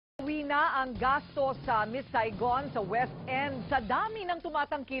Uwi na ang gasto sa Miss Saigon sa West End sa dami ng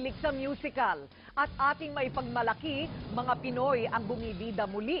tumatangkilik sa musical. At ating maipagmalaki, mga Pinoy ang bumibida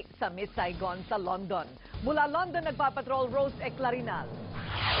muli sa Miss Saigon sa London. Mula London, nagpapatrol Rose Eclarinal.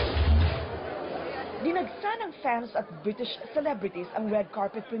 Dinagsa ng fans at British celebrities ang red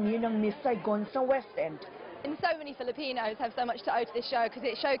carpet premiere ng Miss Saigon sa West End. And so many Filipinos have so much to owe to this show because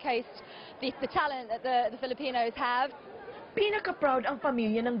it showcased the talent that the Filipinos have. Pinaka-proud ang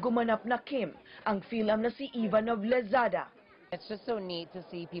pamilya ng gumanap na Kim, ang film na si Eva Noblezada. It's just so neat to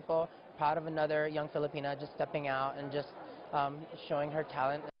see people proud of another young Filipina just stepping out and just showing her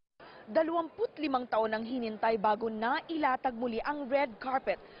talent. 25 taon ang hinintay bago na ilatag muli ang red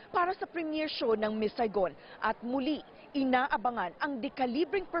carpet para sa premiere show ng Miss Saigon at muli inaabangan ang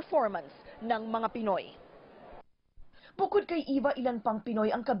dekalibreng performance ng mga Pinoy. Bukod kay Eva, ilan pang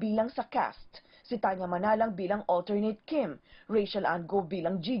Pinoy ang kabilang sa cast. Si Tanya Manalang bilang alternate Kim, Rachel Ann Go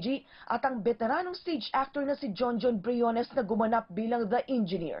bilang Gigi, at ang veteranong stage actor na si John Briones na gumanap bilang The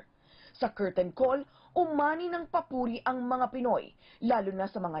Engineer. Sa curtain call, umani ng papuri ang mga Pinoy, lalo na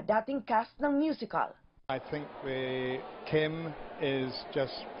sa mga dating cast ng musical. I think Kim is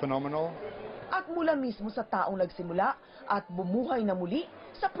just phenomenal. At mula mismo sa taong nagsimula at bumuhay na muli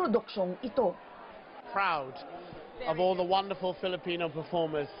sa produksyong ito. Proud of all the wonderful Filipino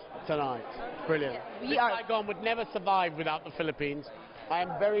performers tonight. Brilliant. Miss Saigon would never survive without the Philippines. I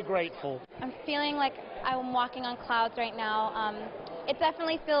am very grateful. I'm feeling like I'm walking on clouds right now. It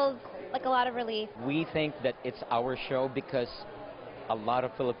definitely feels like a lot of relief. We think that it's our show because a lot of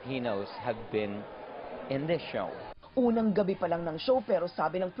Filipinos have been in this show. Unang gabi pa lang ng show pero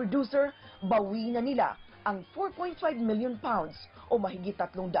sabi ng producer, bawi na nila ang 4.5 million pounds o mahigit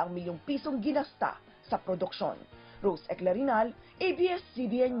 300 milyong pisong ginasta sa produksyon. Rose Eclarinal,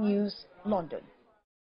 ABS-CBN News, London.